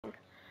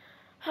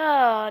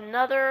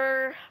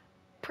Another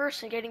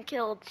person getting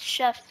killed.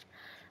 Chef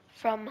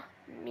from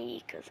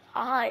me, because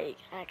I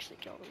actually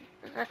killed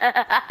him.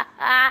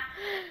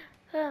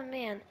 Oh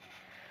man.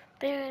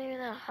 They don't even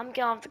know. I'm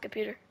getting off the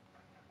computer.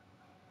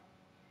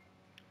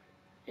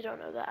 You don't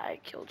know that I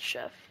killed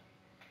Chef.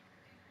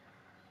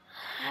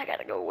 I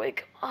gotta go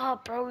wake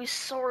up, bro. He's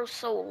so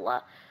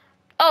loud.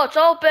 Oh, it's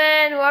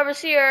open. Whoever's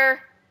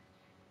here.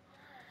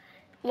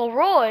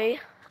 Leroy?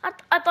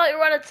 I thought you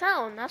were out of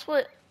town. That's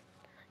what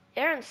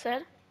Aaron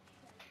said.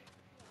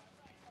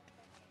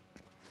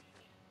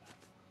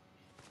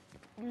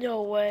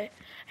 No way.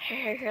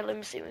 Here, let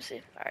me see.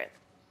 Alright,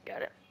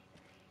 got it.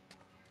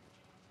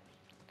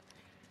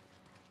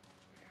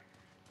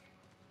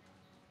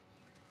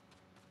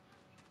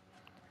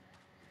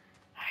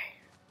 Alright.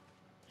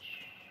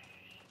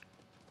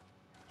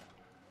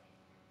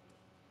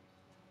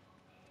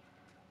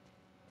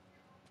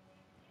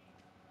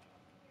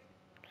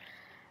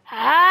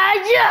 Ah,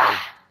 yeah!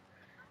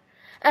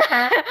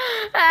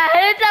 I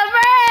hit the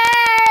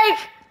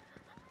brake!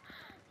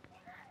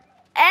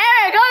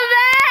 Aaron, come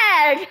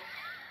back!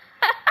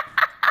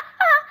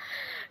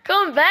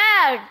 Come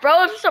back,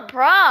 bro. It's just a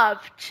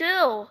prop.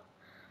 Chill.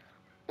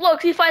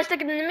 Look, he finds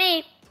sticking to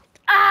me.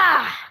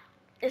 Ah!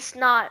 It's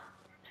not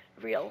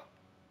real.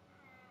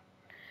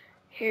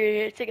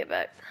 Here, take it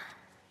back.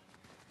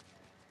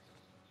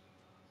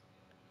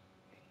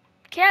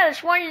 Cat, I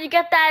just want you to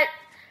get that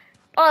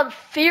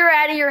fear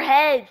out of your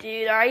head,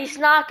 dude. Alright, he's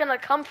not gonna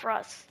come for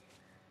us.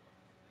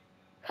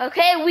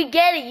 Okay, we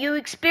get it. You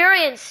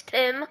experienced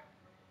him,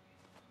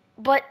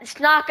 but it's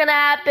not gonna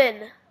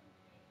happen.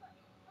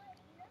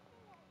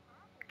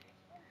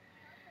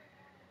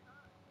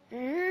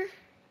 Hmm.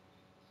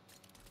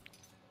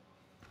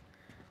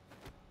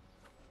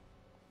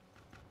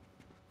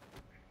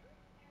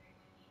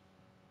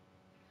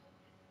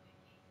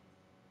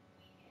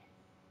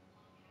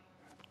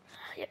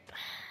 Yep.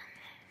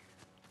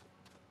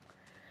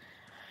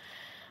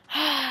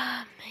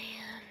 Ah,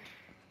 man.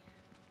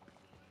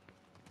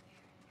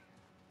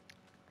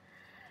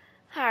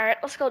 Alright,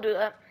 let's go do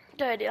that.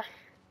 Good idea.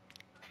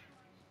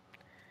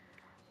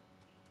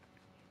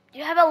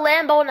 You have a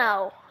Lambo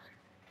now.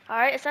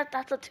 Alright,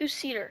 that's a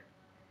two-seater.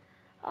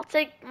 I'll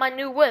take my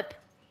new whip.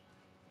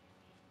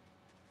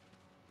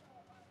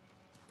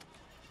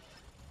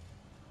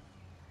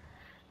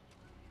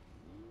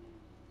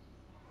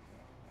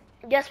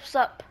 Guess what's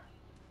up?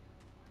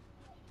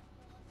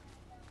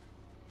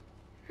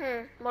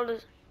 What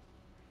is...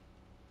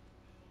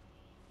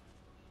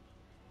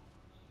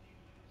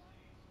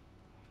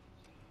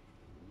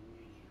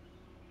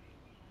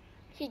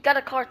 He got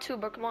a car too,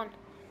 bro, come on.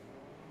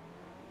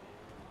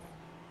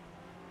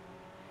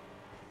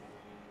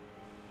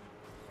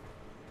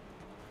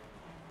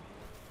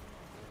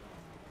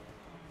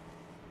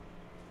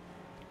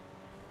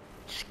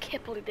 Just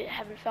can't believe they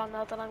haven't found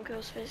out that I'm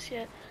Ghostface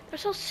yet. They're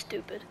so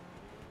stupid.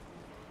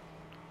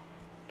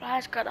 But I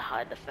just gotta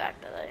hide the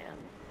fact that I am.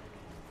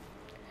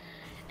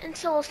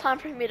 Until it's time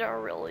for me to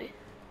really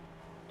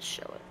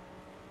show it.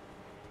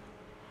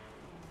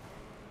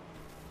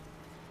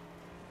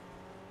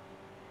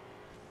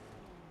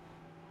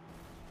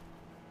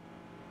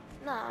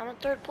 Nah, I'm in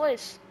third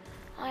place.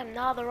 I am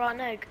now the rotten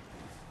egg.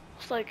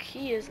 Looks like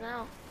he is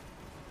now.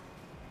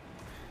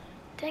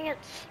 Dang it.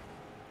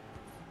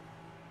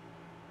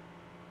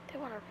 They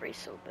want to race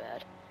so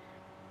bad.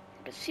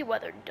 You can see why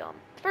they're dumb.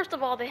 First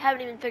of all, they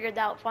haven't even figured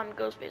out if I'm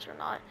Ghostface or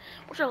not,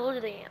 which I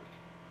literally am.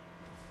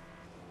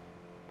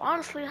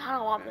 Honestly, I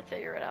don't want them to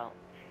figure it out.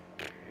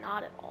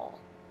 Not at all.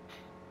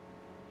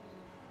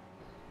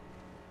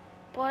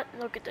 But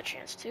they'll get the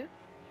chance to,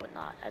 but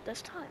not at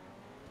this time.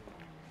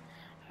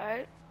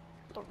 Alright,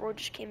 the road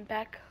just came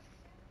back.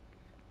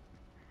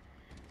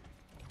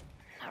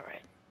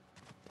 Alright.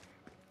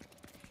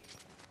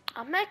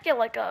 I might get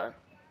like a...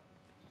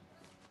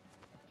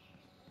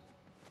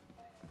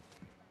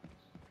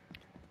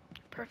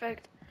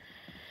 Perfect.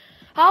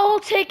 I will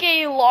take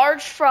a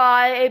large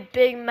fry, a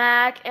Big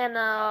Mac, and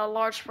a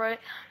large Sprite.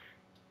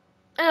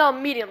 No,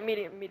 medium.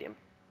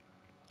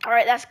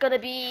 Alright, that's gonna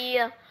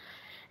be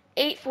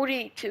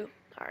 $8.42.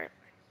 Alright.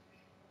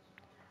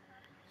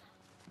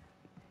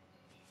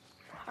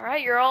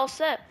 Alright, you're all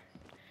set.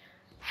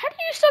 How do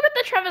you still get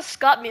the Travis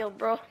Scott meal,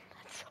 bro?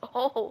 That's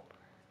old.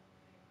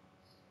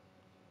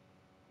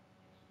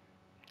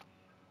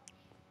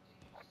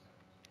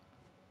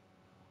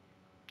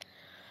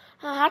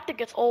 I think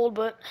it's old,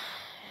 but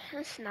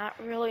it's not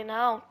really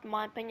now, in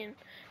my opinion,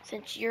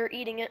 since you're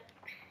eating it.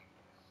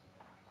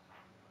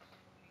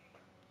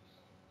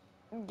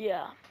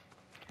 Yeah.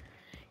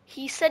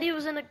 He said he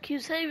was going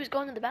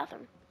to the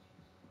bathroom.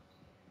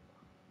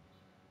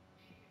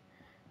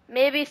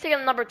 Maybe he's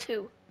thinking of number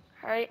 2.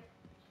 Alright.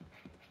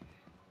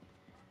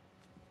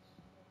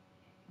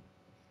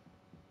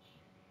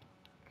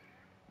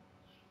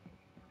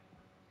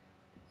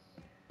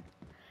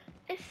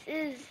 This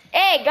is...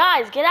 Hey,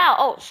 guys, get out.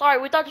 Oh,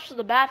 sorry, we thought this was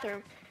the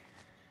bathroom.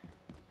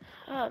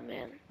 Oh,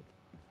 man.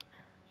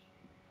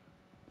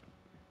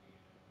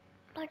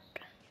 Like...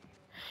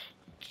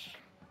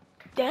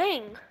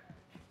 Dang.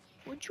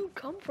 Where'd you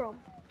come from?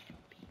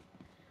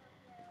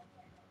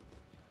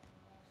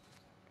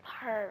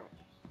 Alright,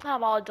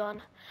 I'm all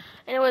done.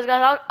 Anyways,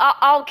 guys,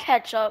 I'll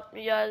catch up,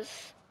 you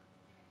guys.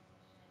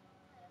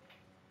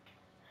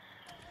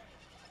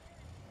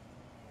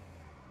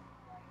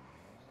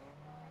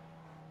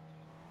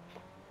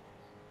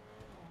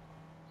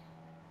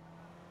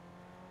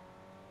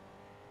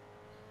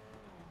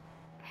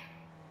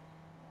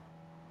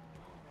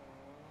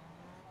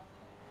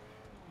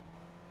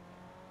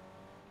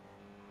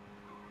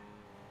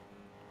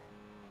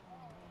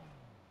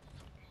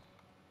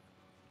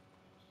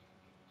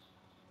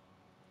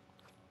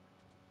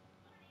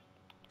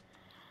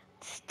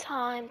 It's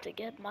time to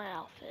get my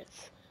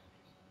outfits.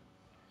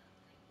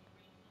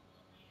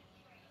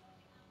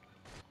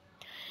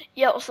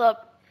 Yeah, what's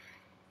up?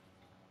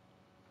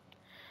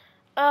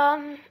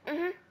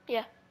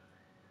 Yeah.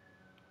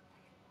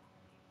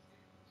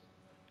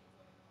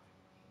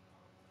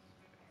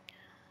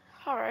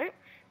 Alright.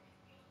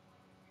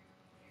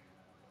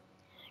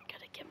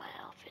 Gotta get my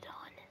outfit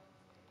on.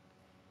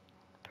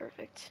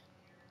 Perfect.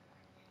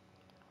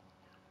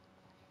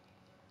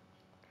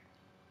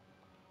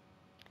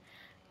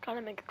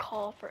 Gotta make a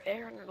call for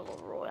Aaron and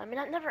Leroy. I mean,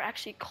 I've never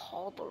actually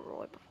called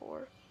Leroy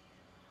before.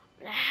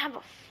 I mean, I have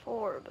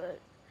before,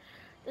 but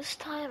this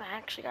time I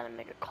actually gotta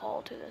make a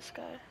call to this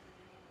guy.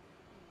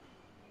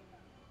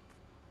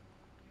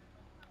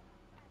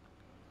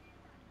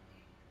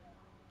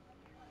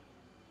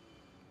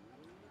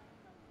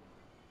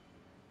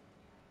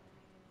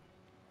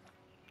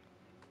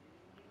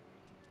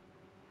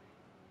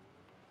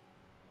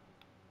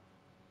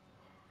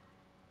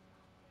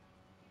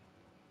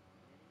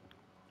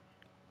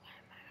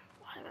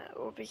 Why am I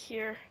over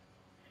here?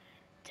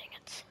 Dang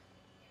it.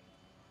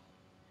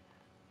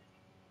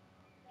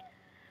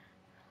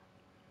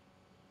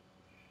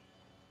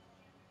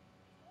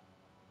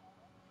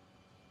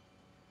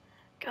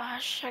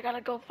 Gosh, I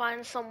gotta go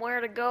find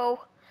somewhere to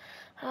go.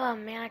 Oh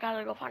man, I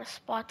gotta go find a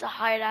spot to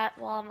hide at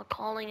while I'm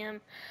calling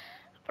him.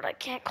 But I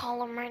can't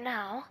call him right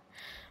now.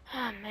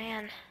 Oh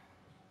man.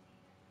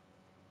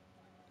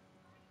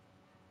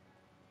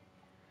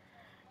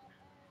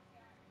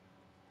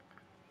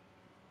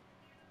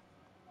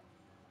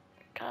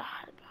 Gotta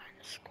hide behind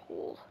the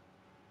school.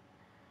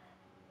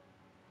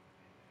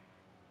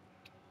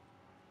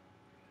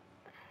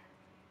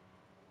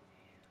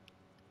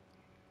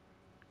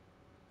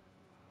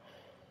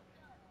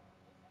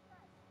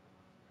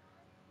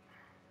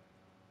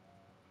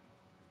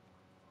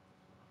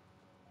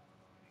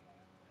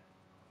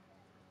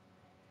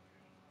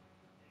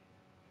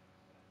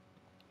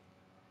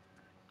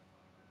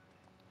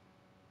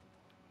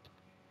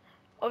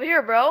 Over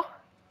here, bro.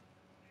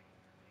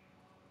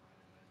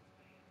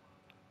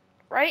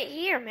 Right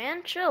here,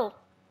 man. Chill.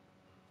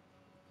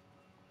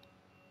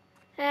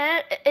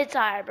 It's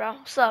alright, bro.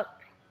 What's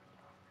up?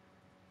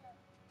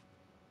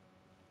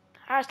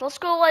 Alright, so let's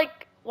go,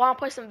 like, wanna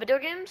play some video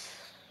games?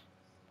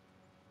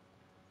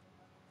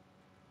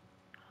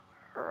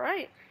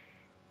 Alright.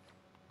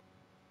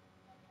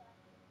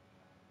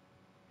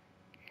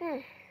 Hmm.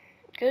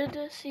 Good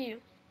to see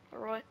you,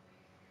 Roy.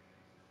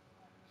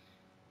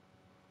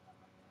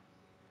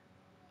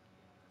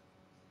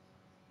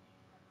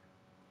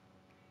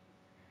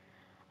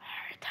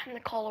 Alright, time to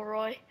call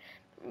Leroy.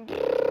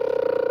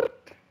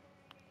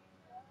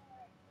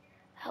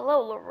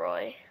 Hello,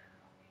 Leroy.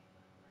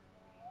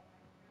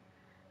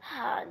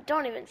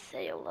 Don't even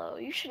say hello.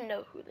 You should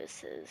know who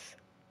this is.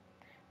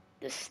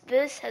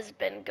 This has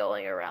been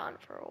going around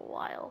for a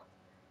while.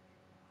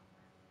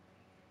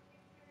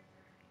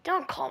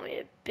 Don't call me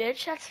a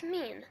bitch, that's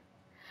mean.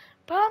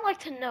 But I'd like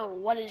to know,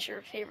 what is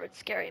your favorite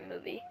scary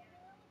movie?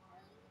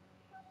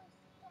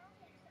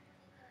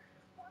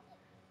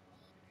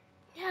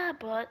 Yeah,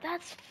 but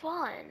that's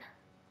fun.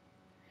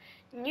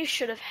 You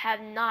should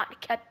have not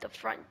kept the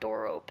front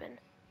door open.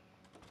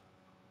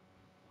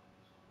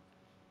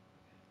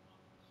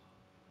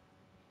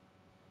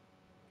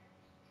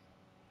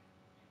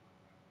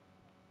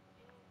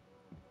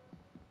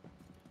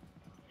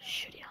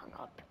 Should he hung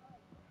up?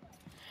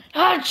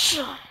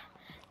 Achoo!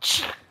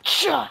 Cha!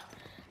 Cha!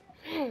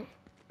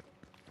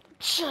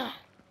 Cha!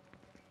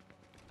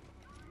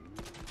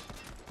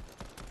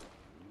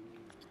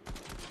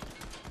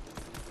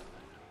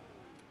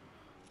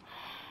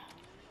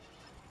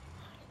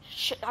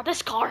 Shit, not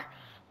this car.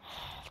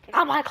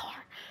 Not my car.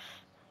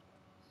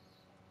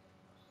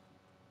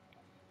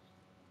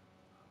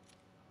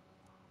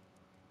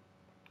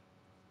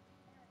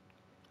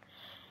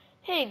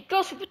 Hey,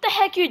 Ghost, what the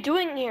heck are you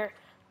doing here?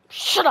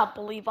 Shut up,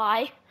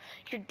 Levi.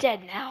 You're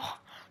dead now.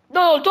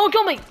 No, don't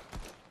kill me!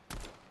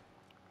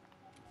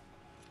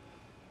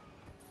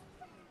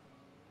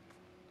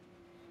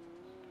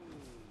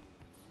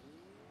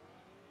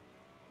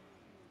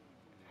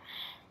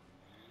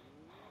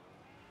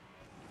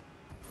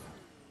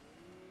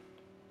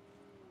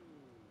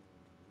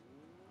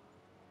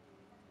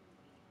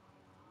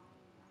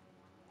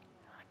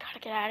 I gotta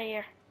get out of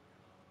here.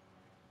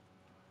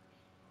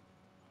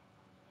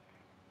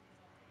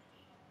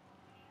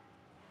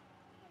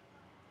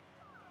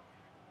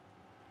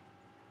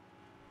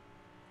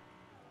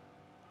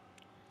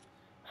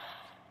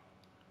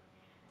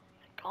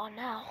 Oh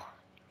no.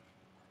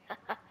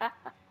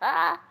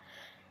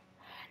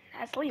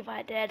 That's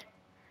Levi dead.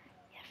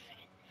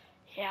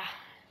 Yeah.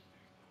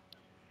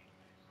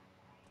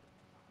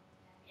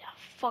 Yeah,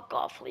 fuck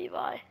off,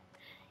 Levi.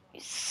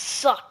 You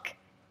suck.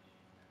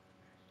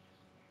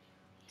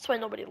 That's why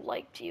nobody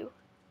liked you.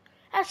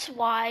 That's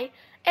why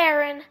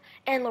Aaron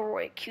and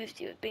Leroy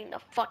accused you of being the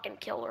fucking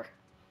killer.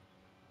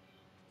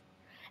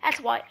 That's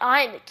why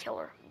I'm the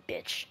killer,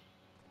 bitch.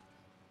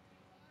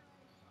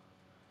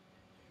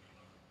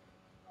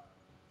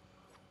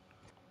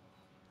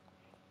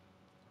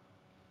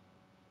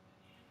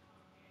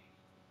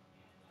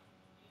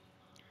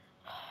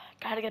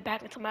 Gotta get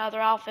back into my other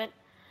outfit.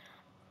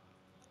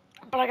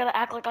 But I gotta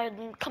act like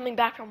I'm coming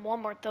back from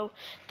Walmart, though.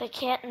 They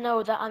can't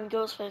know that I'm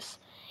Ghostface.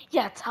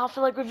 Yet, I'll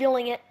feel like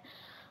revealing it.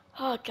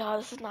 Oh god,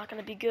 this is not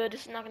gonna be good.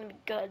 This is not gonna be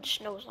good. I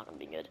just know it's not gonna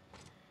be good.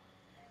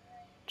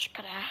 Just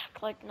gotta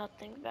act like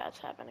nothing bad's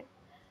happening.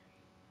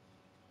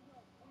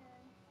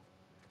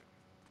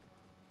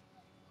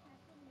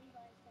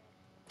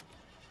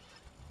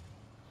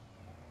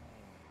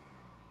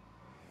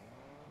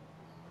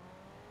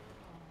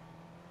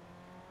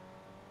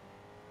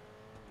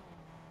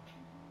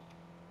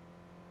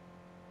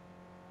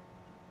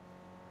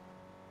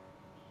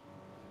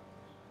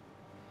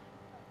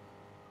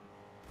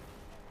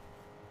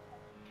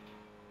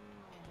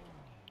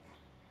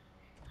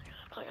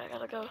 Act like I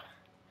gotta go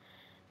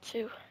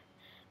to.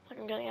 Like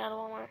I'm getting out of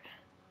Walmart.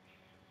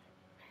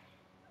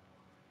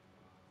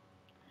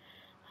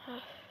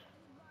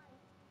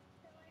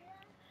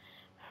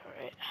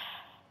 Alright.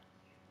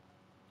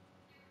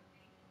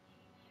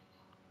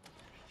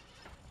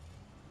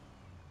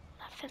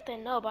 I think they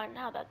know by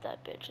now that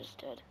that bitch is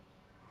dead.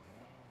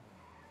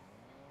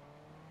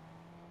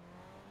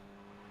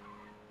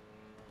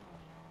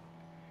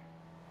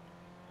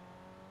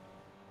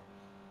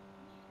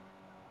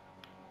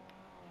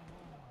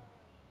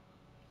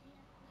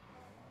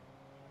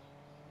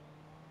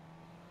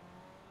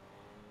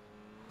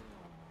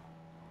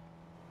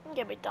 I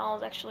can get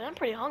McDonald's actually. I'm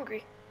pretty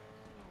hungry.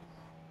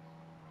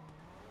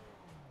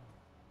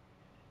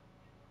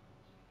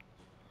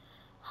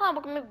 Huh,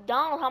 welcome to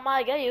McDonald's. How might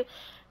I get you?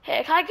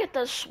 Hey, can I get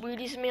the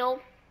Sweeties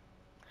meal?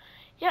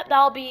 Yep,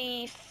 that'll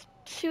be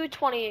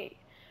 228.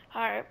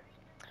 Alright.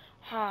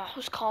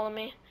 Who's calling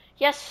me?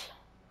 Yes.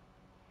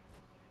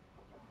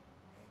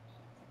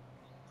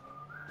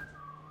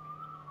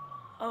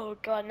 Oh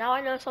god, now I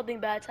know something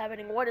bad's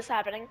happening. What is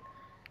happening?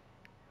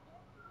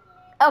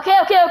 Okay,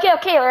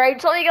 alright,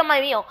 just let me get my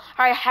meal.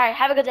 Alright,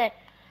 have a good day.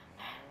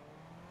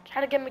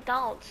 Try to get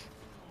McDonald's.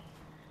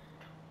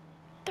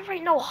 There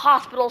ain't no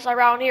hospitals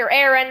around here,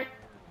 Aaron.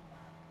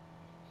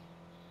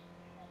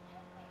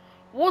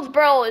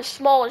 Woodsboro is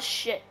small as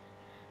shit.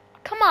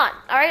 Come on,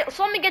 alright,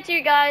 so let me get to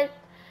you guys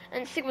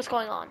and see what's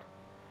going on.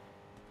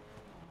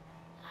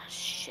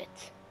 Shit.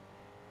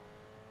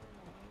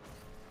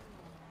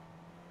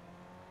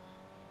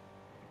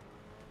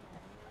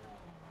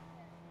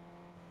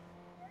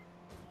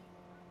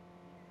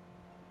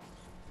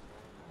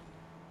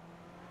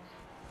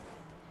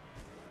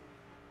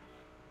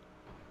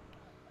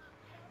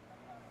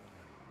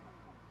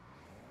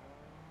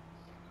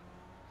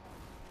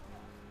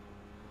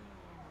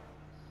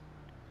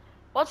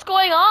 What's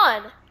going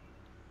on?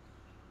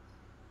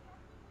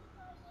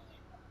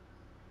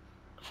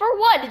 For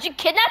what? Did you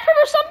kidnap him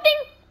or something?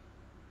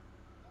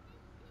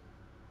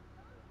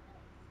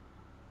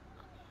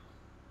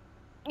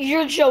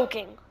 You're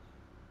joking.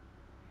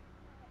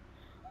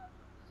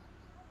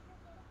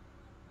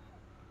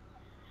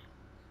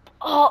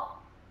 Oh,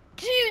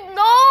 dude,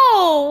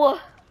 no!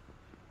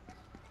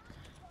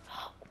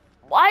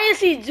 Why is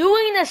he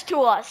doing this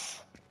to us?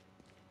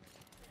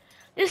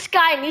 This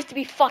guy needs to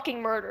be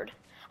fucking murdered.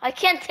 I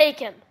can't take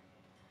him.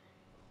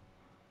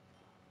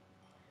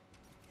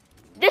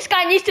 This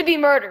guy needs to be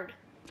murdered.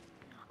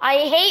 I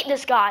hate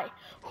this guy.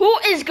 Who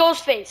is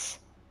Ghostface?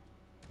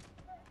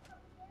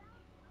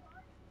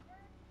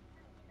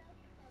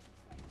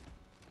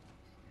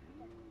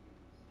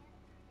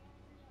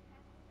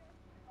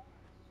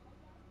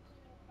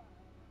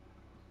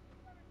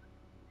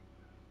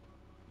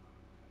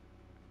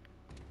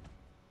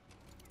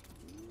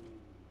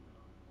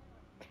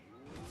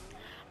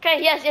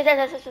 Okay, yes,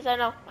 I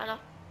know.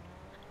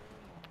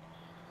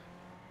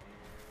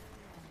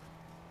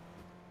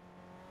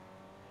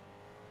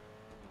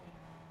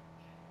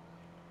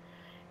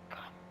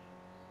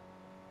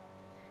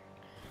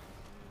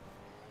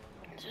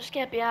 This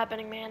can't be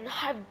happening, man.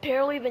 I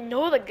barely even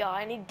know the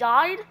guy, and he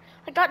died?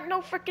 I got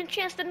no freaking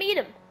chance to meet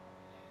him.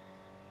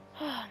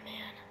 Oh,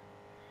 man.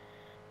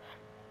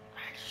 I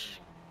just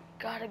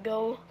gotta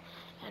go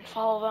and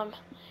follow them,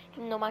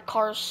 even though my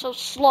car is so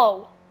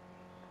slow.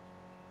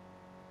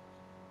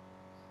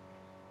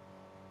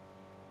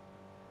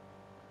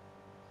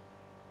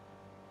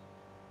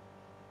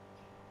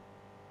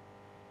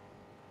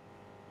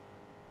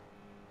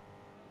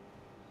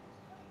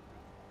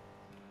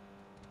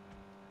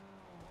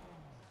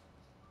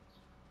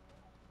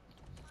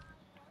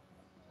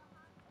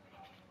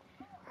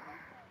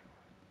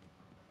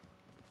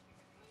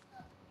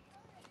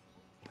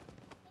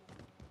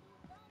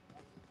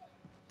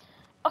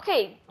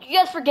 Okay, you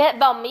guys forget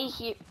about me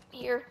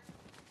here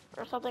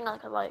or something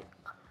like.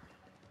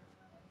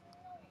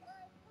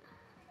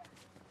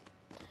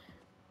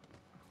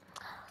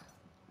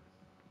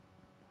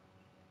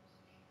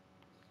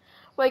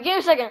 Wait, give me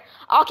a second.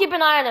 I'll keep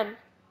an eye on him.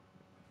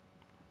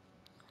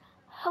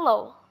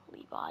 Hello,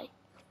 Levi.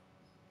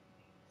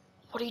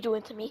 What are you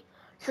doing to me?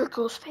 You're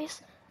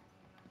Ghostface?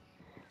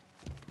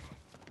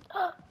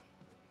 Uh,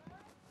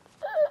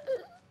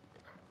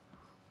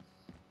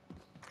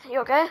 you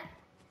okay?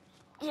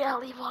 Yeah,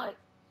 Levi.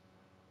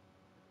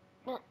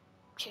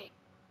 Jake.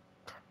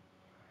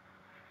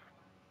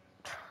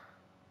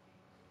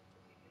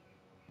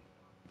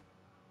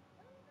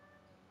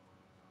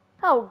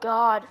 Oh,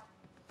 God.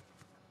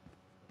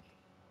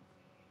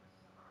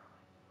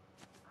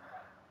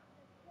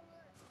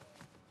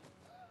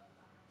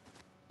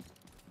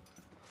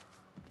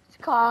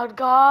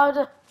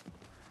 God.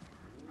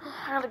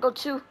 I gotta go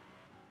too.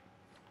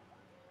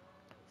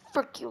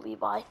 Frick you,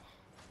 Levi.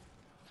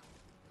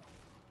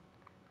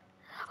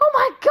 Oh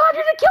my God,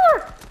 you're the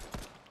killer!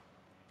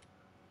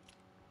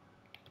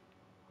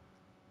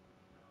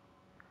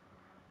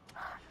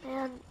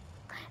 Man.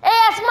 Hey,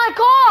 that's my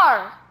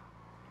car!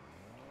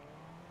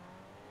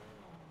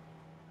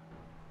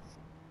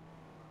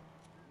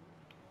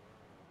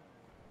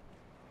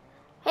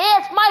 Hey,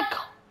 it's my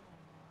car!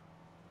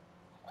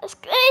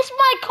 It's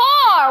my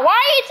car! Why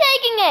are you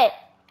taking it?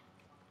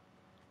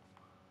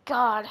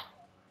 God.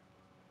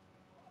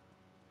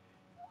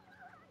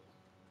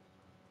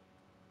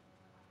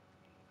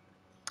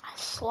 I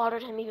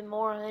slaughtered him even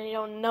more and you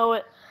don't know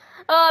it.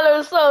 Oh,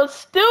 they're so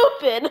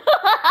stupid!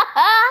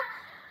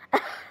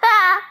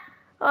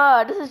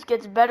 Oh, this just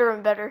gets better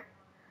and better.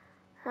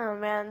 Oh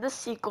man, this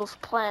sequel's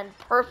planned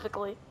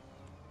perfectly.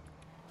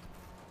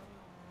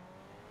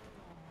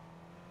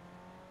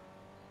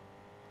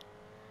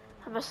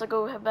 I must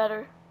go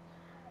better.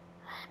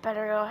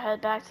 Better go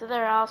head back to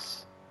their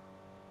house,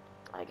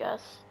 I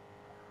guess.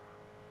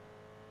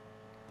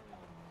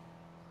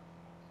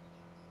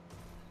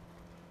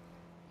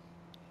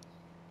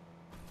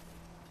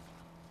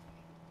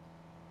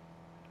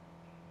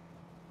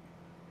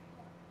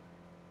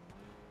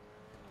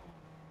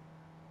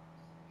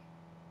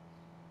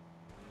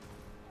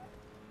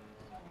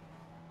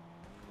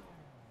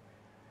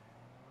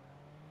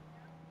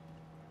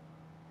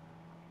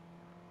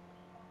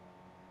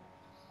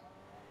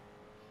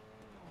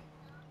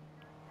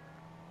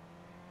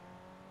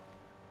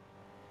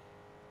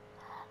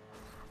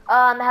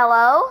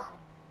 Hello?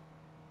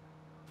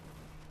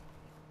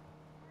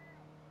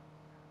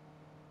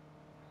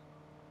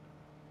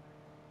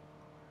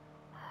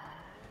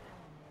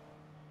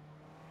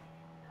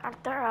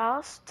 At their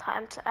house,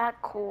 time to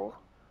act cool.